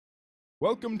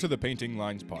Welcome to the Painting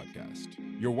Lines Podcast,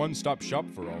 your one-stop shop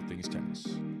for all things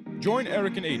tennis. Join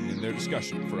Erik and Aidan in their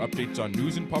discussion for updates on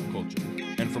news and pop culture,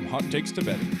 and from hot takes to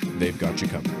betting, they've got you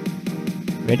covered.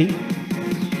 Ready?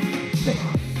 Play.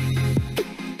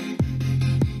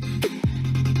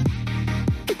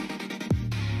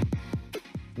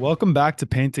 Welcome back to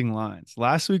Painting Lines.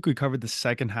 Last week we covered the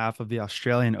second half of the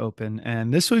Australian Open,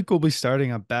 and this week we'll be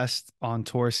starting a best on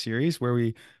tour series where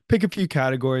we pick a few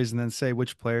categories and then say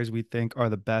which players we think are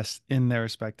the best in their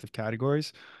respective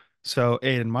categories. So,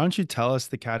 Aidan, why don't you tell us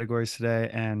the categories today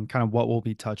and kind of what we'll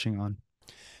be touching on?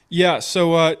 Yeah,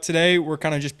 so today we're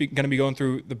kind of just going to be going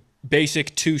through the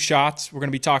basic two shots. We're going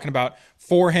to be talking about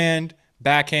forehand,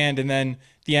 backhand, and then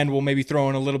at the end we'll maybe throw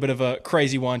in a little bit of a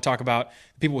crazy one, talk about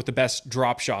people with the best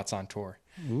drop shots on tour.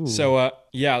 Ooh. So,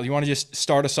 you want to just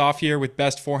start us off here with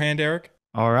best forehand, Erik?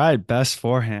 All right, best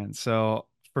forehand. So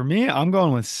for me, I'm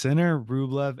going with Sinner,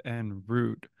 Rublev, and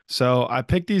Ruud. So I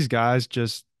picked these guys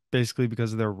just basically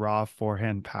because of their raw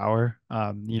forehand power.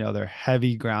 Their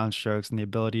heavy ground strokes and the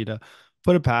ability to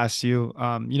put it past you.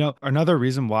 Another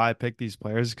reason why I picked these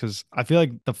players is because I feel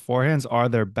like the forehands are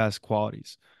their best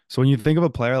qualities. So when you think of a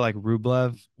player like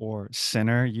Rublev or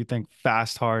Sinner, you think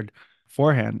fast, hard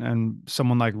forehand, and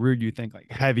someone like Ruud, you think like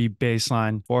heavy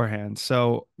baseline forehand.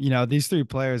 So, these three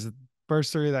players,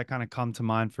 first three that kind of come to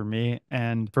mind for me.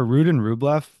 And for Ruud and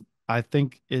Rublev, I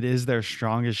think it is their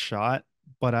strongest shot,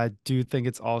 but I do think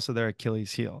it's also their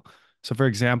Achilles heel. So, for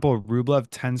example, Rublev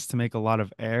tends to make a lot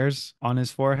of errors on his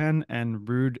forehand, and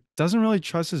Ruud doesn't really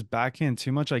trust his backhand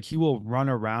too much. Like, he will run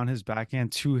around his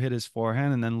backhand to hit his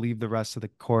forehand and then leave the rest of the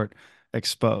court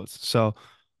exposed. So,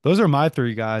 those are my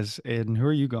three guys. Aidan, who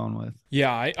are you going with?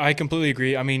 Yeah, I completely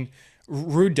agree. I mean,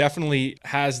 Ruud definitely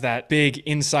has that big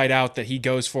inside out that he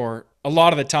goes for a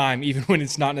lot of the time, even when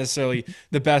it's not necessarily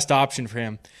the best option for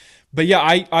him. But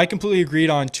yeah, I completely agreed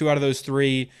on two out of those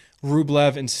three,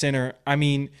 Rublev and Sinner. I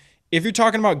mean, if you're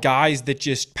talking about guys that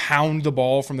just pound the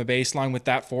ball from the baseline with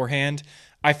that forehand,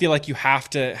 I feel like you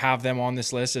have to have them on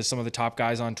this list as some of the top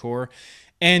guys on tour.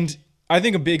 And I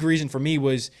think a big reason for me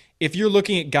was if you're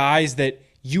looking at guys that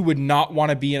you would not want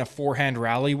to be in a forehand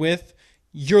rally with,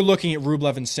 you're looking at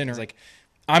Rublev and Sinner. Like,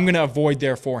 I'm going to avoid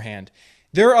their forehand.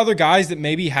 There are other guys that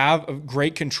maybe have a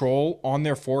great control on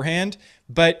their forehand,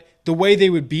 but the way they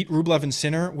would beat Rublev and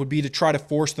Sinner would be to try to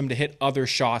force them to hit other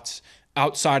shots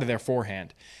outside of their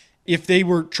forehand. If they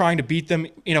were trying to beat them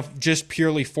in a just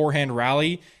purely forehand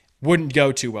rally, wouldn't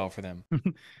go too well for them.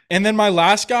 And then my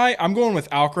last guy, I'm going with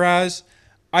Alcaraz.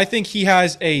 I think he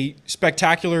has a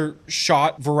spectacular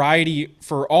shot variety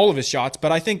for all of his shots,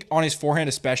 but I think on his forehand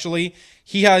especially,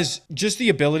 he has just the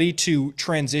ability to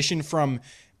transition from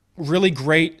really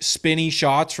great spinny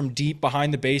shots from deep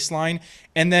behind the baseline,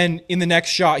 and then in the next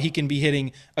shot, he can be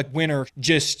hitting a winner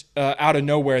just out of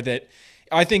nowhere. That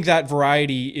I think that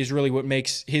variety is really what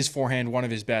makes his forehand one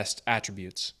of his best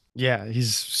attributes. Yeah,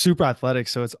 he's super athletic,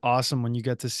 so it's awesome when you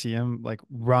get to see him like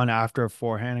run after a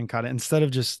forehand and kind of instead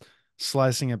of just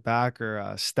slicing it back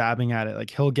or stabbing at it,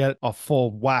 like he'll get a full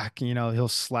whack, he'll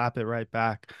slap it right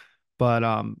back. But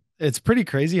it's pretty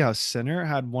crazy how Sinner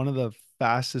had one of the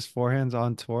fastest forehands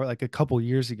on tour like a couple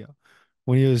years ago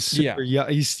when he was super young.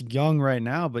 He's young right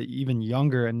now, but even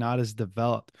younger and not as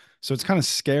developed. So it's kind of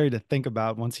scary to think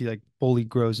about once he like fully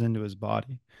grows into his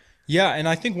body. Yeah, and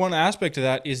I think one aspect of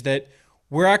that is that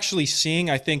we're actually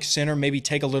seeing, I think, Sinner maybe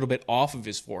take a little bit off of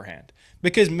his forehand.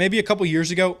 Because maybe a couple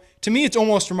years ago, to me, it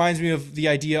almost reminds me of the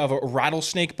idea of a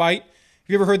rattlesnake bite. Have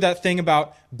you ever heard that thing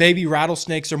about baby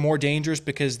rattlesnakes are more dangerous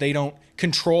because they don't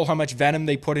control how much venom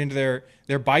they put into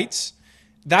their bites?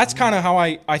 That's kind of how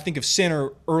I think of Sinner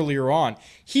earlier on.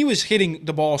 He was hitting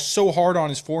the ball so hard on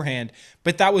his forehand,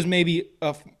 but that was maybe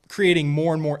creating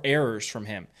more and more errors from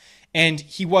him. And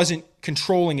he wasn't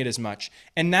controlling it as much.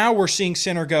 And now we're seeing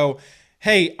Sinner go,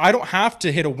 hey, I don't have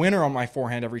to hit a winner on my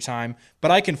forehand every time,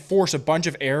 but I can force a bunch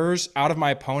of errors out of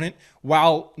my opponent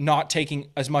while not taking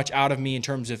as much out of me in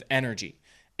terms of energy.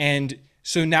 And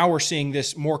so now we're seeing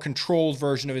this more controlled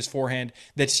version of his forehand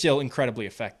that's still incredibly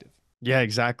effective. Yeah,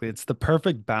 exactly. It's the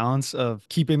perfect balance of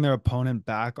keeping their opponent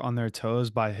back on their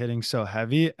toes by hitting so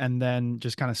heavy and then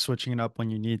just kind of switching it up when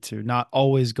you need to, not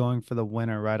always going for the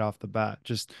winner right off the bat.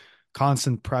 Just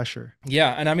constant pressure.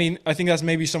 Yeah, and I mean, I think that's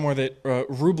maybe somewhere that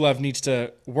Rublev needs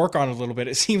to work on a little bit.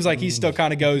 It seems like he still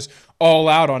kind of goes all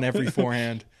out on every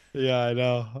forehand. Yeah,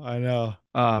 I know.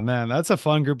 Oh man, that's a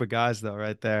fun group of guys though,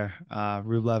 right there.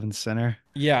 Rublev and Sinner.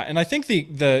 Yeah, and I think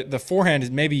the forehand is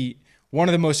maybe one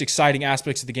of the most exciting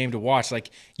aspects of the game to watch. Like,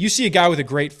 you see a guy with a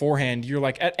great forehand, you're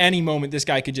like, at any moment, this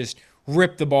guy could just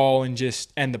rip the ball and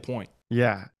just end the point.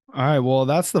 Yeah. All right, well,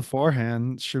 that's the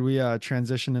forehand. Should we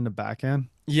transition into backhand?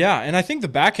 Yeah, and I think the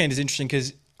backhand is interesting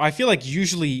because I feel like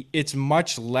usually it's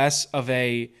much less of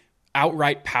a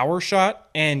outright power shot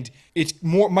and it's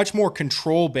much more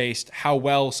control based how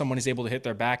well someone is able to hit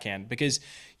their backhand because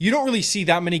you don't really see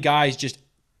that many guys just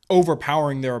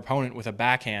overpowering their opponent with a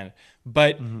backhand,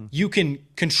 but Hmm. you can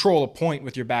control a point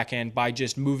with your backhand by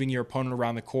just moving your opponent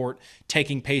around the court,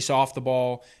 taking pace off the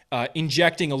ball,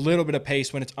 injecting a little bit of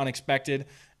pace when it's unexpected.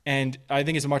 And I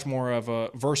think it's much more of a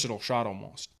versatile shot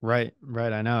almost. Right,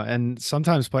 right. I know. And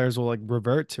sometimes players will like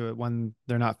revert to it when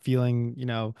they're not feeling,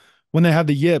 when they have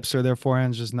the yips or their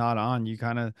forehand's just not on. You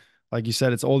kind of, like you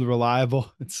said, it's old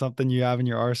reliable. It's something you have in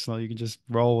your arsenal. You can just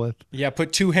roll with. Yeah,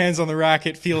 put two hands on the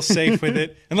racket, feel safe with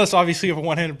it. Unless obviously you have a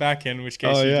one-handed backhand, in which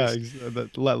case Oh you yeah,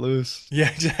 just let loose. yeah,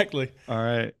 exactly. All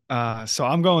right. So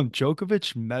I'm going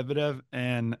Djokovic, Medvedev,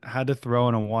 and had to throw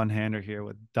in a one-hander here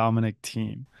with Dominic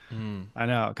Thiem. Mm. I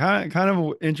know, kind of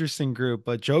an interesting group,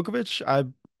 but Djokovic, I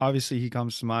obviously he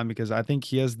comes to mind because I think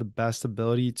he has the best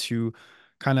ability to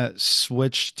kind of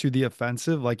switch to the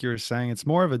offensive. Like you were saying, it's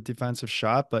more of a defensive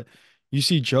shot, but you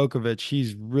see Djokovic,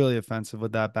 he's really offensive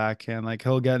with that backhand. Like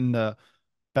he'll get into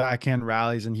backhand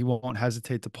rallies and he won't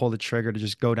hesitate to pull the trigger to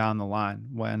just go down the line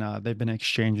when they've been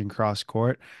exchanging cross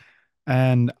court.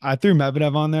 And I threw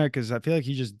Medvedev on there because I feel like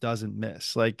he just doesn't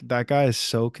miss. Like that guy is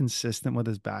so consistent with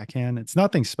his backhand. It's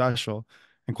nothing special.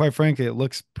 And quite frankly, it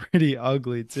looks pretty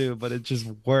ugly too, but it just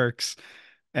works.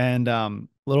 And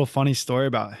little funny story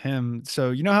about him.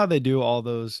 So you know how they do all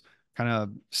those kind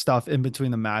of stuff in between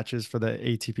the matches for the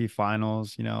ATP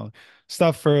finals,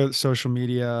 stuff for social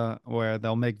media where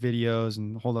they'll make videos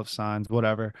and hold up signs,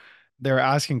 whatever. They're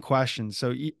asking questions.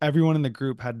 So everyone in the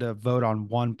group had to vote on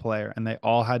one player and they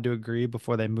all had to agree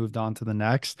before they moved on to the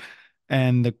next.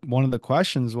 And one of the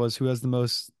questions was who has the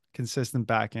most consistent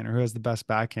backhand or who has the best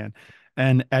backhand.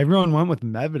 And everyone went with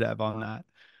Medvedev on that.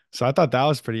 So I thought that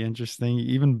was pretty interesting. He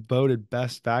even voted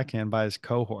best backhand by his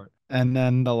cohort. And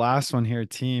then the last one here,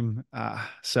 team.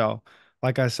 So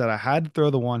like I said, I had to throw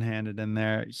the one-handed in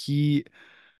there. He's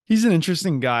an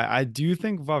interesting guy. I do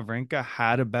think Wawrinka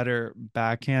had a better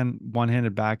backhand,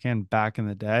 one-handed backhand back in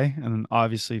the day. And then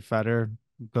obviously Federer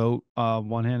goat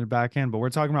one-handed backhand, but we're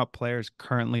talking about players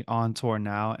currently on tour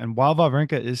now. And while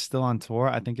Wawrinka is still on tour,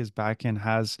 I think his backhand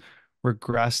has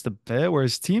regressed a bit, where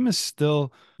his team is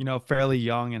still, fairly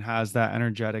young and has that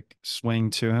energetic swing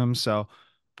to him. So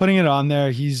putting it on there,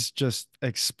 he's just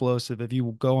explosive. If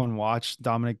you go and watch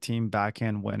Dominic Thiem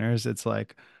backhand winners, it's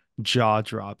like jaw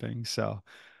dropping. So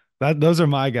those are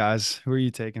my guys. Who are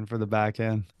you taking for the back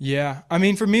end? Yeah, I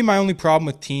mean, for me, my only problem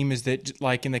with Team is that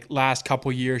like in the last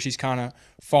couple years, he's kind of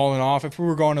fallen off. If we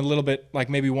were going a little bit like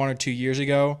maybe 1 or 2 years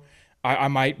ago, I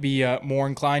might be more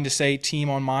inclined to say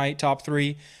Team on my top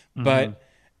three. Hmm. But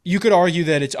you could argue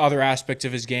that it's other aspects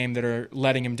of his game that are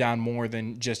letting him down more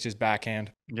than just his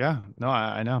backhand. Yeah, no,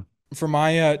 I know. For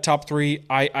my top three,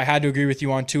 I had to agree with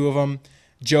you on two of them,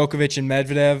 Djokovic and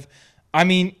Medvedev. I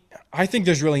mean, I think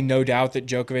there's really no doubt that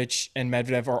Djokovic and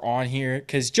Medvedev are on here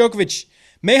because Djokovic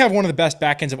may have one of the best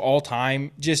backhands of all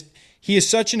time. Just he has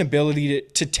such an ability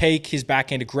to take his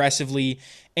backhand aggressively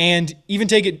and even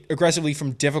take it aggressively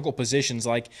from difficult positions.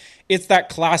 Like it's that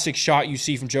classic shot you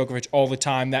see from Djokovic all the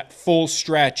time, that full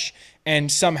stretch, and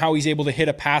somehow he's able to hit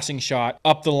a passing shot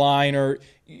up the line or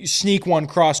sneak one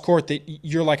cross court that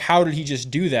you're like, how did he just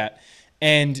do that?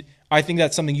 And I think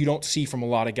that's something you don't see from a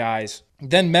lot of guys.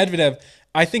 Then Medvedev,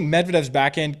 I think Medvedev's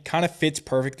backhand kind of fits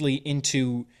perfectly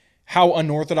into how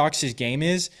unorthodox his game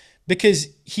is because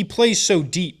he plays so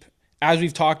deep. As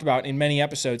we've talked about in many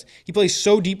episodes, he plays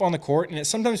so deep on the court, and it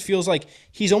sometimes feels like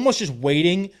he's almost just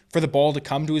waiting for the ball to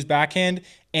come to his backhand,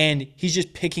 and he's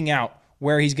just picking out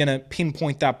where he's going to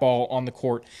pinpoint that ball on the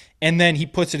court. And then he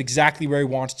puts it exactly where he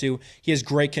wants to. He has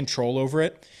great control over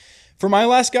it. For my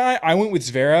last guy, I went with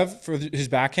Zverev for his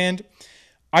backhand.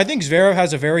 I think Zverev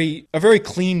has a very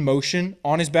clean motion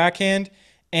on his backhand,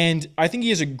 and I think he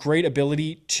has a great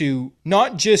ability to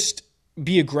not just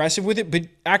be aggressive with it, but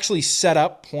actually set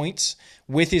up points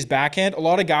with his backhand. A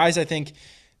lot of guys, I think,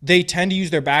 they tend to use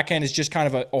their backhand as just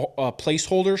kind of a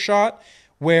placeholder shot,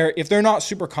 where if they're not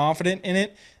super confident in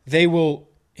it, they will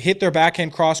hit their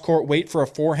backhand cross court, wait for a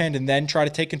forehand, and then try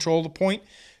to take control of the point.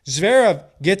 Zverev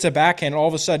gets a backhand, and all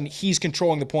of a sudden he's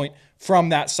controlling the point from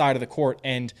that side of the court.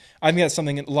 And I think that's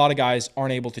something that a lot of guys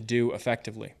aren't able to do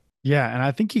effectively. Yeah, and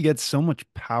I think he gets so much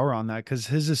power on that because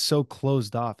his is so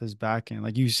closed off his backhand.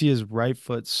 Like you see his right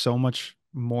foot so much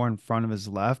more in front of his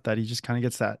left that he just kind of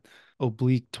gets that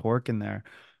oblique torque in there.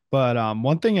 But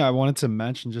one thing I wanted to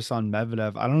mention just on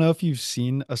Medvedev, I don't know if you've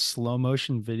seen a slow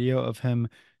motion video of him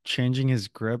changing his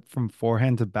grip from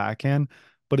forehand to backhand,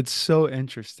 but it's so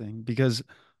interesting because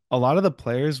a lot of the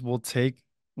players will take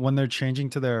when they're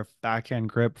changing to their backhand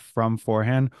grip from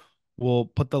forehand, will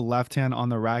put the left hand on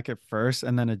the racket first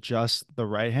and then adjust the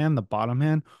right hand, the bottom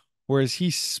hand, whereas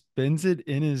he spins it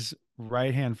in his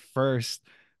right hand first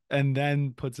and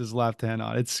then puts his left hand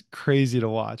on. It's crazy to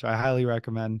watch. I highly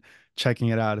recommend checking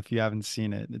it out if you haven't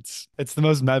seen it. It's the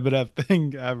most Medvedev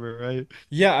thing ever, right?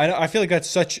 Yeah, I feel like that's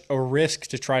such a risk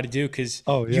to try to do because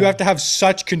Oh you have yeah. to have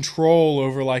such control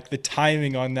over like the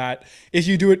timing on that. If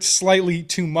you do it slightly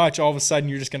too much, all of a sudden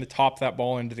you're just going to top that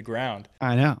ball into the ground.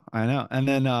 I know, I know. And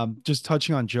then just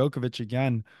touching on Djokovic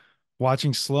again,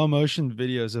 watching slow motion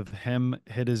videos of him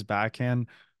hit his backhand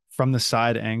from the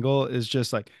side angle is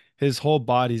just like his whole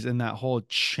body's in that whole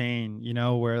chain,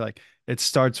 where like it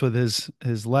starts with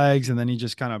his legs and then he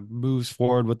just kind of moves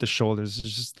forward with the shoulders.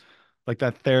 It's just like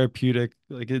that therapeutic,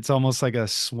 like it's almost like a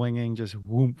swinging, just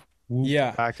whoop, whoop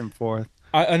Yeah. back and forth.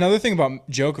 Another thing about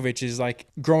Djokovic is like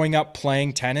growing up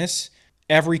playing tennis,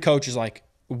 every coach is like,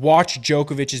 watch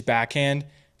Djokovic's backhand.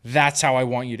 That's how I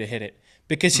want you to hit it.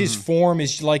 Because his Mhm. form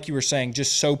is, like you were saying,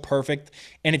 just so perfect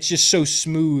and it's just so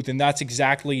smooth. And that's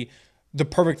exactly the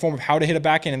perfect form of how to hit a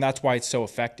backhand. And that's why it's so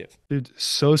effective. Dude,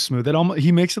 so smooth. It almost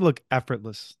he makes it look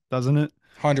effortless, doesn't it?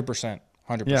 100%.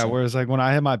 Yeah, 100%. whereas like when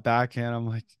I hit my backhand, I'm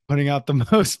like putting out the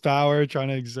most power, trying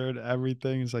to exert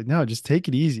everything. It's like, no, just take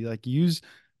it easy. Like use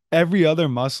every other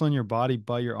muscle in your body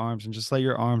but your arms and just let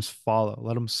your arms follow.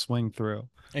 Let them swing through.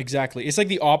 Exactly. It's like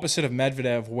the opposite of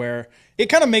Medvedev, where it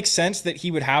kind of makes sense that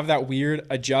he would have that weird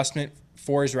adjustment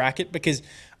for his racket because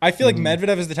I feel like Hmm.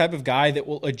 Medvedev is the type of guy that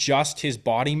will adjust his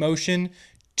body motion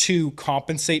to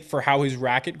compensate for how his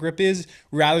racket grip is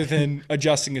rather than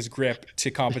adjusting his grip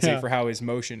to compensate Yeah. for how his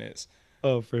motion is.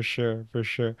 Oh, for sure, for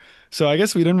sure. So I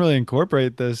guess we didn't really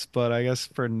incorporate this, but I guess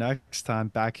for next time,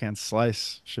 backhand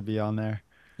slice should be on there.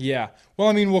 Yeah. Well,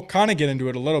 I mean, we'll kind of get into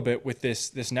it a little bit with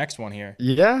this next one here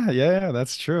Yeah, yeah, yeah,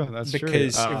 that's true. That's true.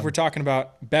 because if we're talking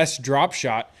about best drop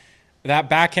shot, that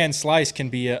backhand slice can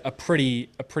be a pretty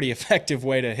effective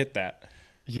way to hit that.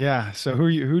 Yeah. So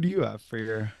who do you have for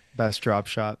your best drop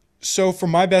shot? So for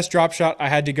my best drop shot, I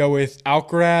had to go with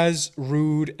Alcaraz,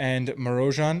 Ruud, and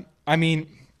Morojan. I mean,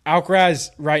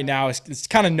 Alcaraz right now is it's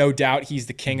kind of no doubt he's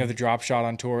the king of the drop shot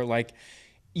on tour. Like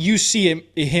you see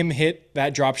him hit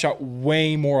that drop shot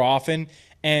way more often,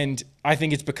 and I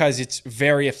think it's because it's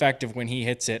very effective when he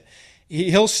hits it.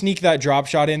 He'll sneak that drop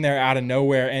shot in there out of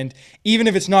nowhere, and even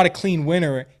if it's not a clean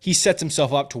winner, he sets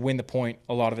himself up to win the point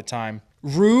a lot of the time.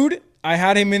 Rude, I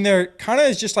had him in there kind of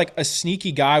as just like a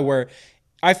sneaky guy where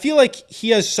I feel like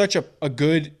he has such a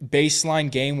good baseline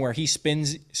game where he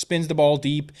spins the ball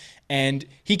deep and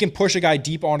he can push a guy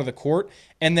deep onto the court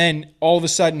and then all of a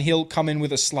sudden he'll come in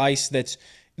with a slice that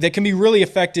can be really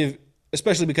effective,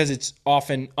 especially because it's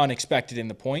often unexpected in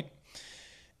the point.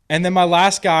 And then my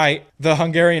last guy, the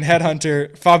Hungarian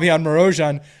headhunter, Fabian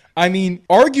Morojan, I mean,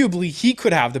 arguably he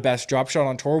could have the best drop shot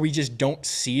on tour. We just don't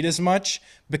see it as much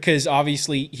because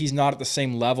obviously he's not at the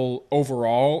same level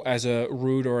overall as a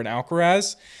Ruud or an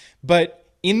Alcaraz. But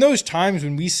in those times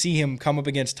when we see him come up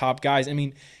against top guys, I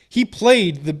mean, he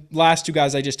played the last two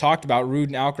guys I just talked about, Ruud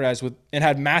and Alcaraz, and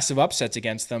had massive upsets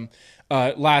against them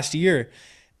last year.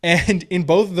 And in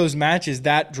both of those matches,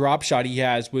 that drop shot he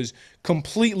has was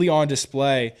completely on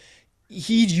display.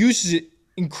 He uses it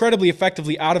incredibly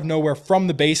effectively out of nowhere from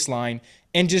the baseline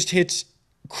and just hits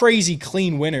crazy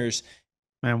clean winners.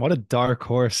 Man, what a dark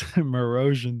horse,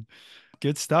 Morosion.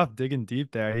 Good stuff digging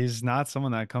deep there. He's not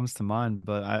someone that comes to mind,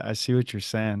 but I see what you're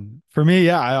saying. For me,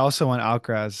 yeah, I also went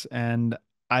Alcaraz, and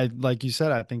like you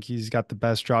said, I think he's got the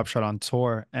best drop shot on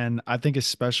tour, and I think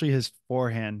especially his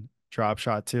forehand drop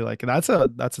shot too. Like that's a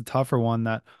tougher one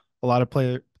that a lot of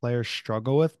players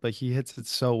struggle with, but he hits it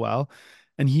so well,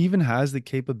 and he even has the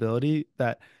capability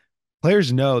that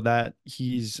players know that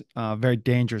he's very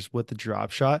dangerous with the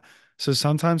drop shot. So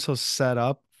sometimes he'll set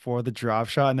up for the drop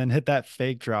shot and then hit that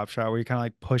fake drop shot where you kind of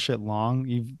like push it long.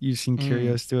 You've seen Mm,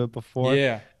 Kyrgios do it before.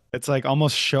 yeah. It's like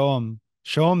almost show him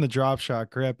the drop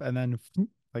shot grip and then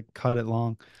like cut it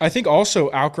long. I think also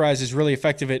Alcaraz is really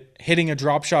effective at hitting a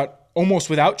drop shot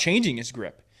almost without changing his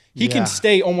grip. He can Yeah.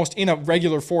 stay almost in a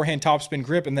regular forehand topspin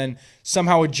grip and then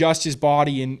somehow adjust his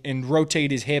body and rotate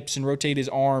his hips and rotate his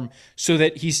arm so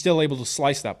that he's still able to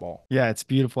slice that ball. Yeah, it's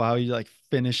beautiful how he like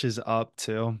finishes up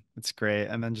too. It's great.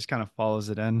 And then just kind of follows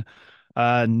it in.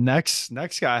 Next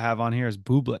guy I have on here is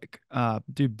Bublik.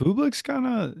 Dude, Bublik's kind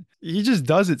of he just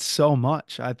does it so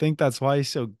much. I think that's why he's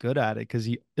so good at it because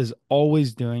he is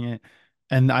always doing it.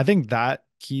 And I think that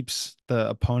keeps the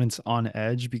opponents on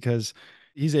edge because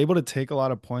he's able to take a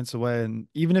lot of points away. And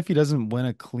even if he doesn't win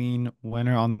a clean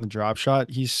winner on the drop shot,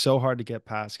 he's so hard to get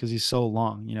past because he's so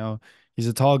long. He's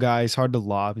a tall guy. He's hard to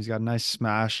lob. He's got a nice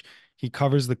smash. He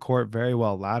covers the court very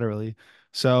well laterally.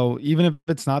 So even if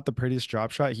it's not the prettiest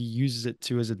drop shot, he uses it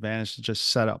to his advantage to just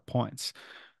set up points.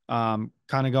 Kind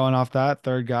of going off that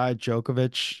third guy,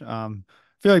 Djokovic. I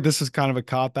feel like this is kind of a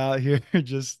cop out here.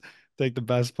 Just take the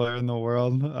best player in the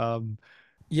world.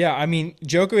 Yeah, I mean,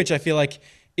 Djokovic, I feel like,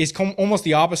 is almost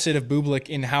the opposite of Bublik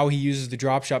in how he uses the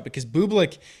drop shot because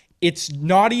Bublik, it's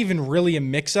not even really a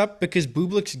mix up because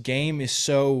Bublik's game is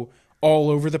so all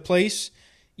over the place.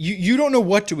 You don't know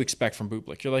what to expect from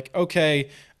Bublik. You're like, okay,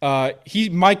 he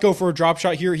might go for a drop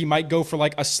shot here. He might go for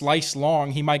like a slice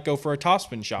long. He might go for a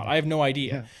topspin shot. I have no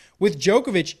idea. Yeah. With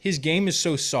Djokovic, his game is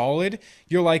so solid.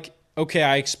 You're like, okay,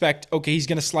 I expect, okay, he's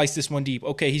gonna slice this one deep.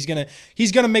 Okay, he's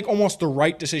gonna make almost the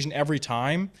right decision every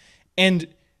time. And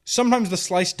sometimes the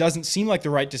slice doesn't seem like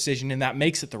the right decision, and that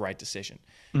makes it the right decision.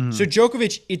 So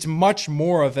Djokovic, it's much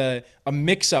more of a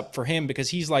mix up for him because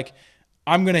he's like,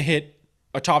 I'm gonna hit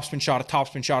a topspin shot, a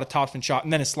topspin shot, a topspin shot,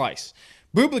 and then a slice.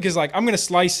 Bublik is like, I'm gonna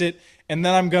slice it, and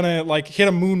then I'm gonna like hit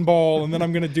a moon ball, and then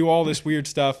I'm gonna do all this weird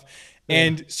stuff.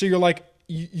 And so you're like,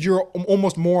 you're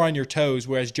almost more on your toes,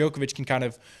 whereas Djokovic can kind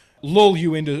of lull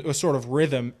you into a sort of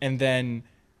rhythm and then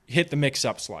hit the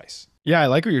mix-up slice. Yeah, I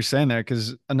like what you're saying there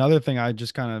because another thing I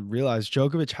just kind of realized,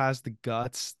 Djokovic has the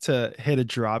guts to hit a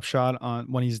drop shot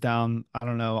on when he's down, I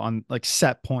don't know, on like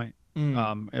set point.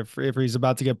 If he's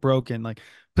about to get broken, like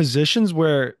positions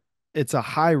where it's a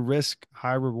high risk,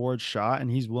 high reward shot, and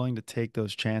he's willing to take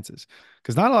those chances.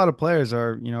 Because not a lot of players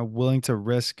are, willing to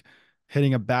risk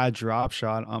hitting a bad drop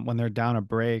shot when they're down a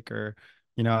break or,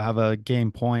 have a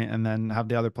game point and then have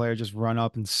the other player just run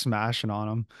up and smash it on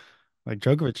them. Like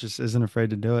Djokovic just isn't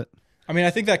afraid to do it. I mean, I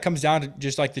think that comes down to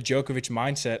just like the Djokovic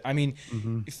mindset. I mean,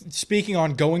 Hmm. speaking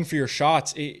on going for your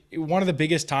shots, one of the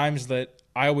biggest times that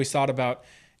I always thought about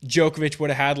Djokovic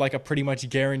would have had like a pretty much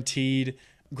guaranteed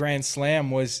Grand Slam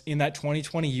was in that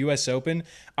 2020 US Open.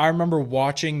 I remember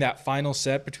watching that final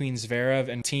set between Zverev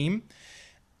and Thiem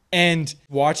and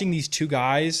watching these two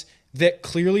guys that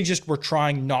clearly just were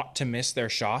trying not to miss their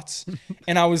shots.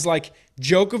 And I was like,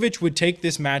 Djokovic would take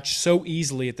this match so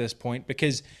easily at this point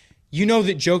because you know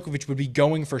that Djokovic would be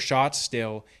going for shots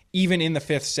still, even in the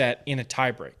fifth set in a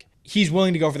tiebreak. He's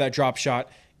willing to go for that drop shot,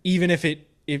 even if it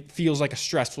feels like a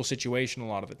stressful situation a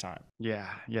lot of the time. Yeah,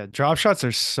 yeah. Drop shots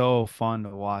are so fun to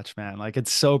watch, man. Like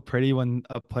it's so pretty when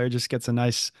a player just gets a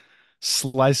nice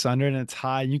slice under and it's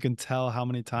high. You can tell how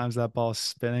many times that ball is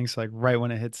spinning. So like right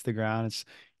when it hits the ground, it's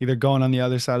either going on the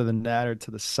other side of the net or to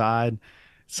the side.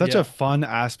 It's such a Yeah. fun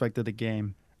aspect of the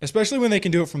game. Especially when they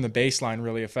can do it from the baseline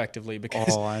really effectively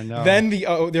because Oh, I know. then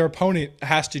their opponent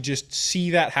has to just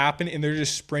see that happen and they're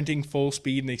just sprinting full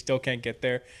speed and they still can't get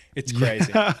there. It's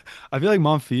crazy. Yeah. I feel like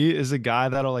Monfils is a guy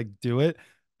that'll like do it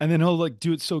and then he'll like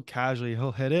do it so casually.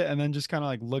 He'll hit it and then just kind of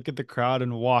like look at the crowd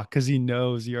and walk because he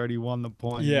knows he already won the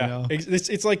point, you Yeah, know?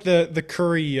 it's like the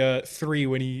Curry three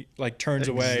when he like turns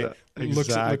away, looks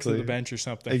at the Exactly. bench or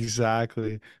something.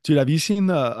 Exactly. Dude, have you seen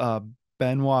the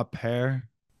Benoit pair?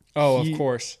 Oh, of He,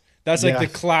 course. That's like yeah. the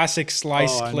classic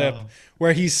slice Oh, I clip know.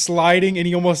 where he's sliding and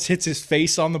he almost hits his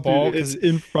face on the ball Dude, it's because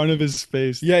in front of his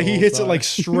face the yeah, he whole hits it time. like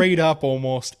straight up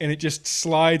almost and it just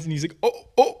slides and he's like,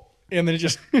 oh, and then it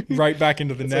just right back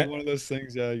into the It's like net. one of those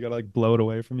things, yeah, you gotta like blow it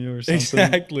away from you or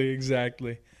something.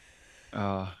 Exactly.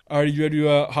 Uh, All right, you ready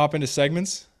to hop into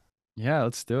segments? yeah,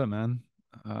 let's do it, man.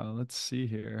 Let's see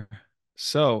here.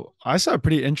 So I saw a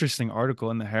pretty interesting article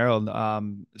in the Herald.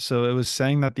 So it was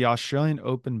saying that the Australian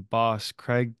Open boss,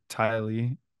 Craig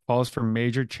Tiley, calls for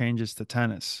major changes to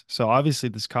tennis. So obviously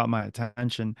this caught my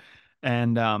attention.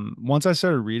 And once I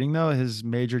started reading though, his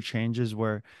major changes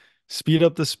were speed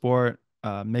up the sport,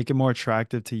 make it more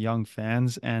attractive to young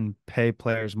fans, and pay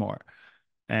players more.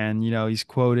 And, he's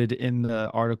quoted in the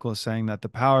article saying that the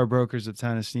power brokers of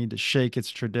tennis need to shake its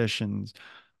traditions.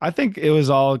 I think it was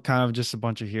all kind of just a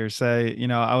bunch of hearsay.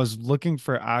 I was looking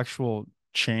for actual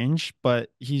change, but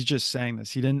he's just saying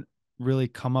this. He didn't really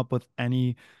come up with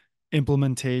any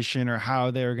implementation or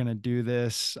how they were going to do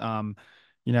this.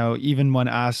 Even when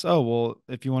asked, oh, well,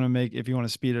 if you want to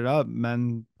speed it up,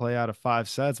 men play out of 5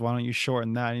 sets, why don't you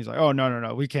shorten that? And he's like, oh, no, no,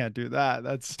 no, we can't do that.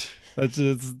 That's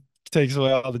just takes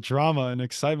away all the drama and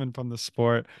excitement from the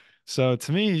sport. So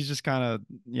to me, he's just kind of,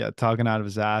 yeah, talking out of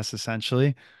his ass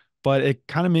essentially. But it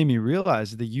kind of made me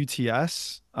realize the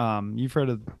UTS, you've heard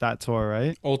of that tour,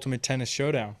 right? Ultimate Tennis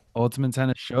Showdown. Ultimate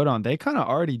Tennis Showdown, they kind of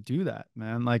already do that,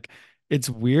 man. Like It's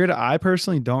weird. I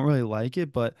personally don't really like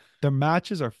it, but their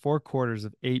matches are 4 quarters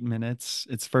of 8 minutes.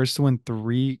 It's first to win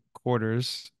 3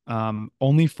 quarters.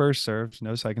 Only first serves,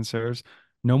 no second serves,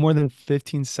 no more than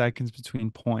 15 seconds between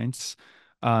points.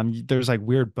 There's like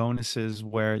weird bonuses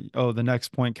where, oh, the next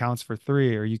point counts for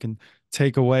three, or you can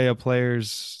take away a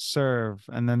player's serve,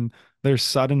 and then there's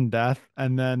sudden death.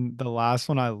 And then the last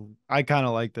one, I kind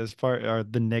of like this part are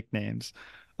the nicknames.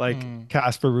 Like Mm.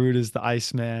 Casper Ruud is the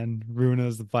Iceman, Runa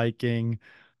is the Viking,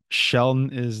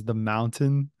 Shelton is the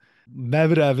Mountain,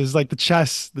 Medvedev is like the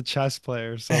chess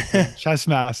player or something, chess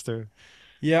master.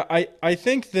 Yeah, I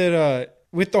think that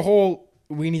with the whole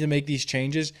we need to make these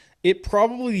changes, it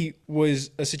probably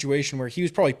was a situation where he was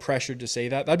probably pressured to say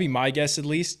that. That'd be my guess at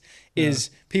least, Yeah.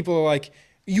 is people are like,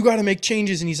 you got to make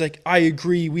changes. And he's like, I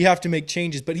agree, we have to make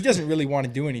changes. But he doesn't really want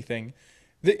to do anything.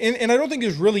 And I don't think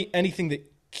there's really anything that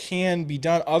can be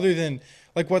done other than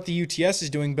like what the UTS is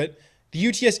doing. But the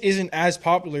UTS isn't as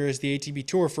popular as the ATP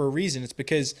Tour for a reason. It's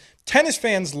because tennis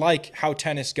fans like how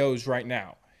tennis goes right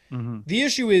now. Hmm. The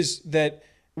issue is that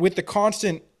with the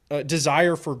constant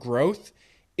desire for growth,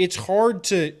 it's hard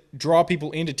to draw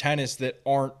people into tennis that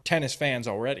aren't tennis fans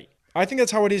already. I think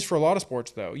that's how it is for a lot of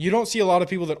sports, though. You don't see a lot of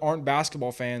people that aren't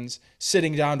basketball fans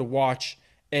sitting down to watch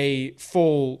a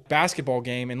full basketball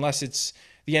game unless it's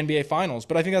the NBA Finals.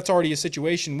 But I think that's already a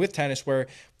situation with tennis where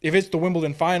if it's the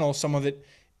Wimbledon Finals, someone that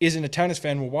isn't a tennis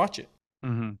fan will watch it.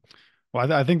 Hmm.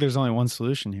 Well, I think there's only one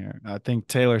solution here. I think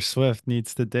Taylor Swift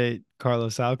needs to date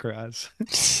Carlos Alcaraz.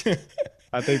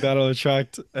 I think that'll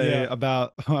attract a Yeah.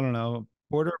 about, I don't know,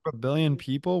 quarter of a billion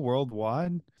people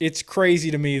worldwide. It's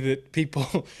crazy to me that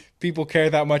people care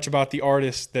that much about the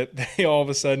artist that they all of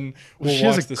a sudden Well, will she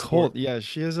has a watch the sport. cult. Yeah,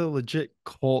 she has a legit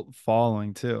cult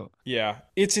following too. Yeah,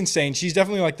 it's insane. She's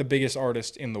definitely like the biggest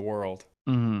artist in the world.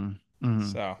 Hmm. Hmm.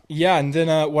 So yeah, and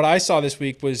then what I saw this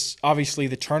week was obviously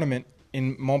the tournament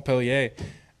in Montpellier.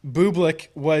 Bublik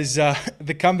was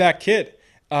the comeback kid.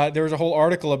 There was a whole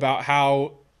article about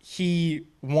how he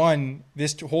won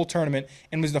this whole tournament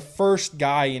and was the first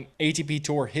guy in ATP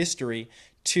Tour history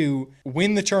to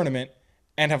win the tournament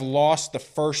and have lost the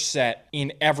first set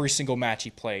in every single match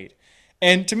he played.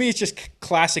 And to me, it's just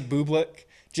classic Bublik,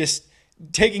 just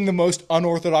taking the most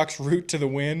unorthodox route to the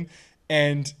win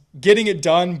and getting it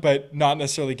done, but not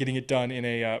necessarily getting it done in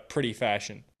a pretty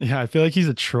fashion. Yeah, I feel like he's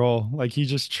a troll. Like he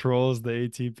just trolls the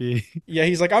ATP. Yeah,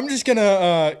 he's like, I'm just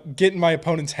gonna get in my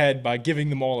opponent's head by giving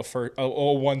them all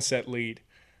a one set lead.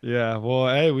 Yeah, well,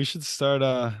 hey, we should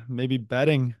start maybe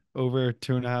betting over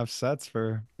 2.5 sets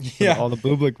for Yeah. all the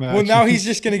Bublik Well, now he's matches.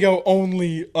 just gonna go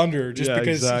only under just Yeah,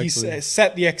 because he's exactly.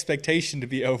 set the expectation to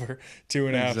be over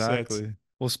 2.5 sets. Exactly.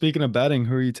 Well, speaking of betting,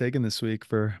 who are you taking this week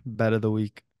for bet of the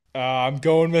week? I'm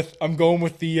going with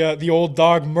the old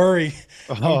dog Murray.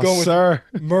 I'm Oh, going with sir.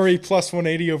 Murray plus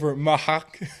 180 over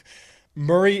Mahak.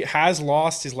 Murray has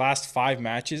lost his last 5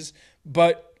 matches,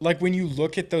 but like when you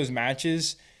look at those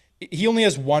matches, he only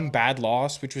has one bad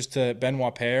loss, which was to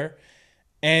Benoit Paire.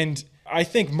 And I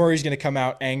think Murray's going to come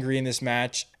out angry in this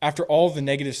match. After all the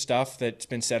negative stuff that's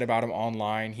been said about him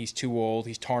online, he's too old,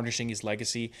 he's tarnishing his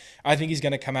legacy. I think he's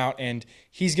going to come out and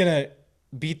he's going to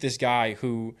beat this guy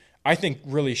who I think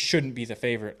really shouldn't be the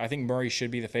favorite. I think Murray should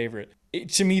be the favorite.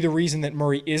 To me, the reason that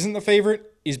Murray isn't the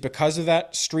favorite is because of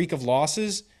that streak of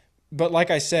losses. But like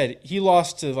I said, he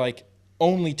lost to like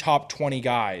only top 20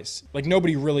 guys. Like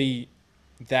nobody really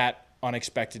that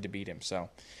unexpected to beat him. So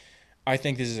I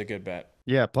think this is a good bet.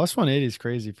 Yeah, plus 180 is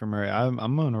crazy for Murray. I'm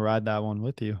gonna ride that one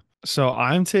with you. So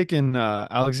I'm taking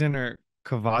Alexander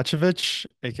Kovacevic,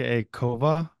 aka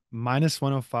Kova, minus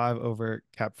 105 over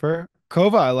Kepfer.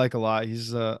 Kova I like a lot.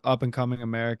 He's a up and coming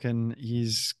American.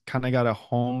 He's kind of got a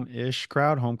home-ish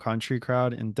crowd, home country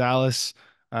crowd in Dallas.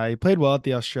 He played well at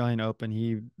the Australian Open.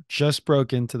 He just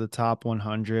broke into the top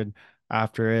 100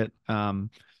 after it.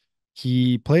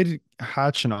 He played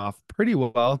Hatchinoff pretty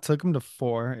well, took him to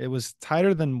four. It was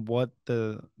tighter than what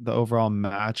the overall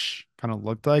match kind of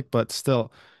looked like, but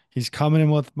still, he's coming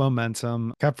in with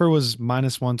momentum. Kepfer was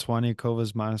minus 120,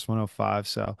 Kova's minus 105.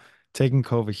 So taking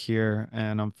Kova here,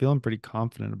 and I'm feeling pretty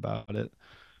confident about it.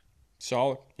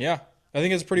 Solid. Yeah. I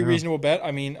think it's a pretty Yeah. reasonable bet.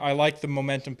 I mean, I like the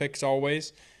momentum picks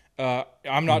always.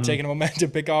 I'm not Hmm. taking a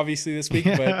momentum pick obviously this week,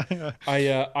 but Yeah. I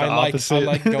The opposite.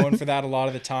 like going for that a lot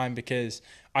of the time because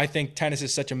I think tennis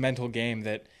is such a mental game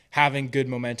that having good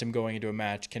momentum going into a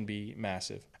match can be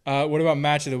massive. What about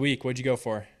match of the week? What'd you go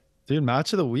for? Dude,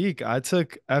 match of the week. I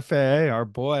took FAA, our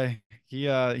boy. He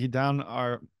down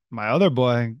our my other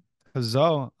boy,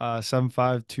 Kazo,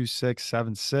 7-5 2-6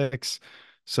 7-6.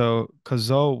 So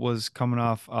Kazo was coming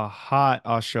off a hot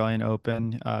Australian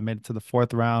Open, made it to the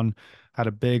fourth round, had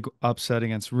a big upset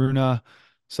against Runa.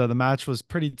 So the match was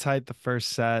pretty tight the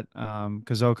first set.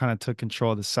 Kazo kind of took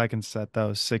control of the second set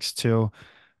though, 6-2.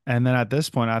 And then at this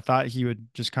point, I thought he would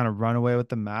just kind of run away with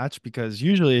the match because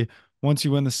usually once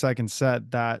you win the second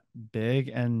set that big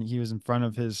and he was in front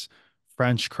of his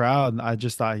French crowd, I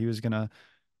just thought he was gonna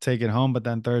take it home. But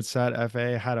then third set,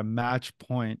 FA had a match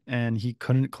point and he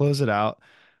couldn't close it out.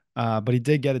 But he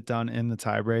did get it done in the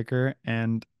tiebreaker.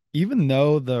 And even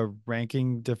though the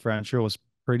ranking differential was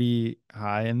pretty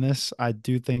high in this, I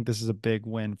do think this is a big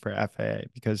win for FAA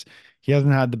because he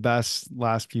hasn't had the best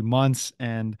last few months.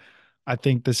 And I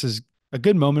think this is a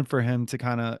good moment for him to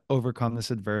kind of overcome this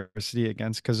adversity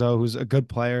against Cazot, who's a good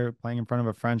player playing in front of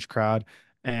a French crowd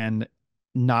and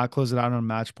not close it out on a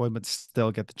match point, but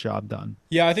still get the job done.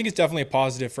 Yeah, I think it's definitely a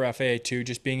positive for FAA too,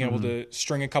 just being able Mhm. to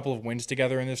string a couple of wins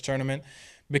together in this tournament,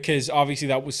 because obviously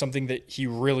that was something that he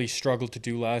really struggled to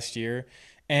do last year.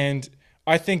 And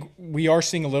I think we are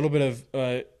seeing a little bit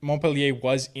of Montpellier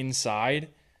was inside.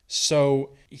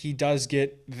 So he does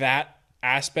get that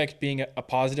aspect being a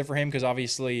positive for him because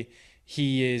obviously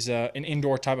he is an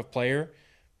indoor type of player,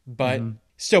 but Mhm.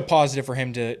 still positive for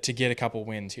him to get a couple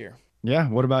wins here. Yeah.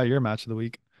 What about your match of the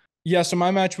week? Yeah, so my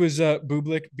match was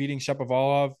Bublik beating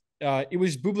Shapovalov. It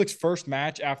was Bublik's first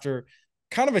match after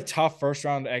kind of a tough first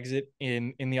round exit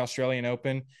in the Australian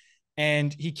Open.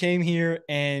 And he came here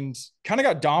and kind of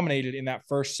got dominated in that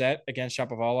first set against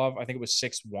Shapovalov. I think it was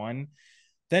 6-1.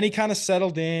 Then he kind of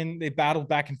settled in. They battled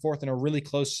back and forth in a really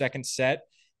close second set.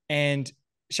 And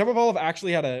Shapovalov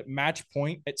actually had a match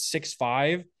point at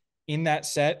 6-5 in that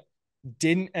set,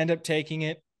 didn't end up taking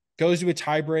it, goes to a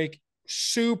tiebreak,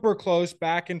 super close,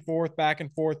 back and forth, back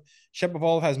and forth.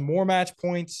 Shapovalov has more match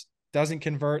points, doesn't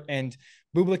convert, and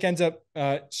Bublik ends up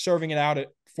serving it out at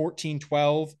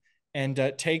 14-12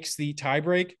 and takes the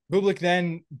tiebreak. Bublik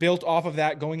then built off of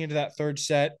that going into that third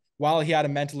set while he had a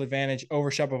mental advantage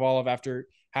over Shapovalov after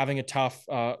having a tough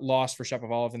loss for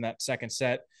Shapovalov in that second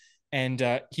set.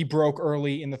 And he broke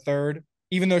early in the third.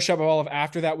 Even though Shapovalov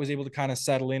after that was able to kind of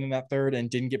settle in that third and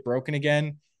didn't get broken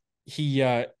again, he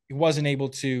wasn't able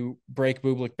to break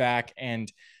Bublik back, and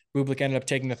Bublik ended up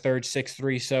taking the third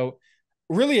 6-3. So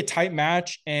really a tight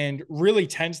match and really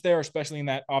tense there, especially in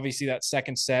that obviously that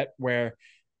second set where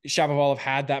Shapovalov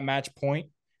had that match point,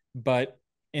 but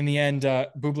in the end,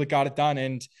 Bublik got it done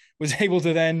and was able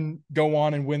to then go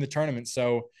on and win the tournament.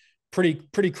 So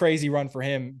pretty crazy run for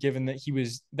him, given that he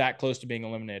was that close to being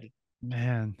eliminated.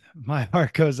 Man, my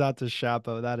heart goes out to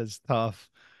Chapo. That is tough.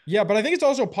 Yeah, but I think it's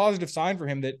also a positive sign for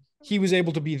him that he was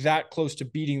able to be that close to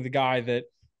beating the guy that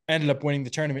ended up winning the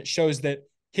tournament. Shows that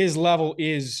his level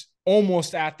is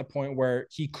almost at the point where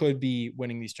he could be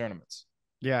winning these tournaments.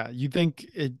 Yeah, you think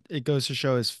it goes to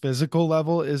show his physical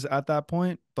level is at that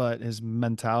point, but his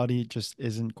mentality just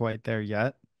isn't quite there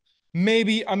yet.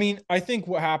 Maybe. I mean, I think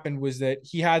what happened was that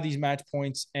he had these match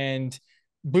points and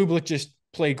Bublik just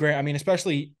played great. I mean,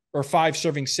 especially or five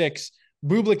serving six,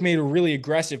 Bublik made a really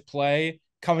aggressive play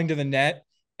coming to the net.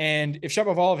 And if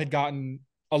Shapovalov had gotten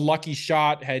a lucky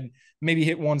shot, had maybe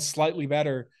hit one slightly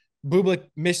better, Bublik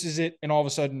misses it, and all of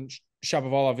a sudden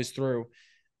Shapovalov is through.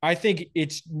 I think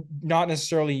it's not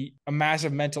necessarily a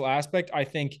massive mental aspect. I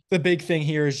think the big thing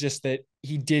here is just that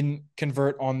he didn't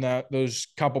convert on those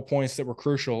couple points that were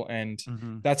crucial, and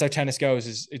Mhm. that's how tennis goes.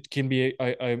 Is it can be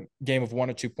a game of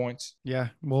 1 or 2 points. Yeah.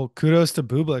 Well, kudos to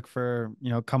Bublik for,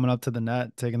 coming up to the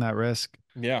net, taking that risk.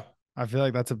 Yeah, I feel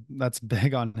like that's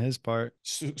big on his part.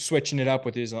 switching it up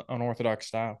with his unorthodox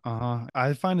style. Uh-huh.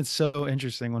 I find it so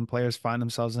interesting when players find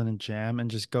themselves in a jam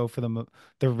and just go for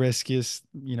the riskiest,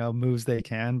 moves they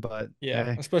can, but Yeah,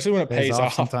 hey, especially when it pays pays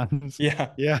off off. sometimes. Yeah,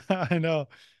 Yeah, I know.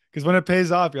 Because when it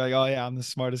pays off, you're like, oh yeah, I'm the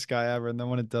smartest guy ever. And then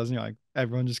when it doesn't, you're like,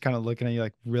 everyone just kind of looking at you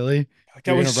like, really? like, that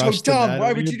You're gonna was so rush the dumb. net Why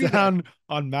when would you're you do that? down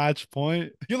on match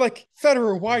point? You're like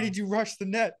Federer. Why did you rush the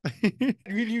net?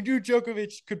 You knew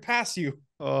Djokovic could pass you.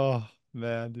 Oh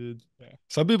man, dude. Yeah.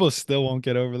 Some people still won't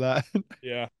get over that.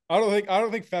 Yeah. I don't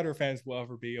think Federer fans will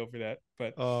ever be over that.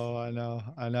 But Oh, I know.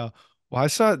 I know. Well,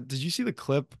 did you see the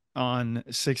clip on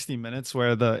 60 Minutes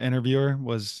where the interviewer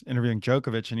was interviewing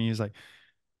Djokovic and he's like,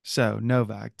 so,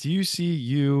 Novak, do you see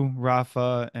you,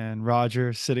 Rafa, and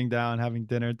Roger sitting down having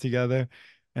dinner together?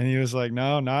 And he was like,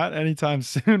 no, not anytime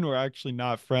soon. We're actually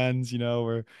not friends.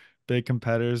 We're big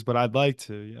competitors, but I'd like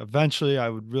to. Eventually, I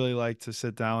would really like to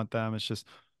sit down with them. It's just,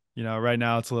 right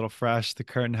now it's a little fresh. The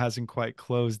curtain hasn't quite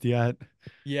closed yet. I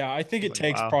yeah, I think was it like,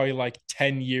 takes wow. probably like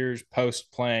 10 years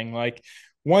post playing. Like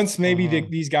once maybe Uh-huh.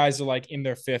 these guys are like in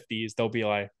their 50s, they'll be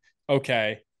like,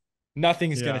 okay,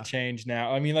 nothing's going to Yeah. change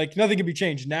now. I mean, like nothing can be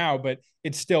changed now, but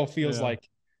it still feels Yeah. like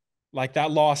Like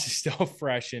that loss is still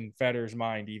fresh in Federer's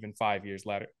mind, even 5 years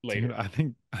later. Dude, I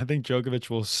think Djokovic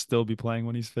will still be playing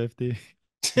when he's 50.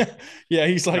 Yeah,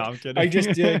 he's No, like, I'm kidding. I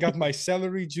just got my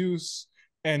celery juice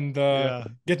and Yeah.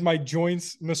 get my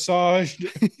joints massaged.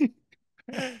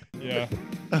 Yeah.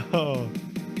 Oh,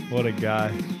 what a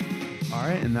guy. All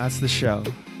right, and that's the show.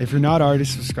 If you're not already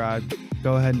subscribed,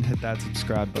 go ahead and hit that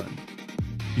subscribe button.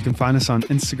 You can find us on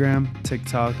Instagram,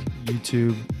 TikTok,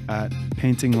 YouTube at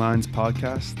Painting Lines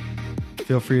Podcast.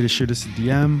 Feel free to shoot us a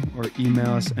DM or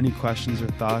email us any questions or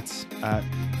thoughts at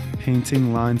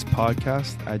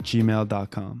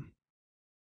paintinglinespodcast@gmail.com.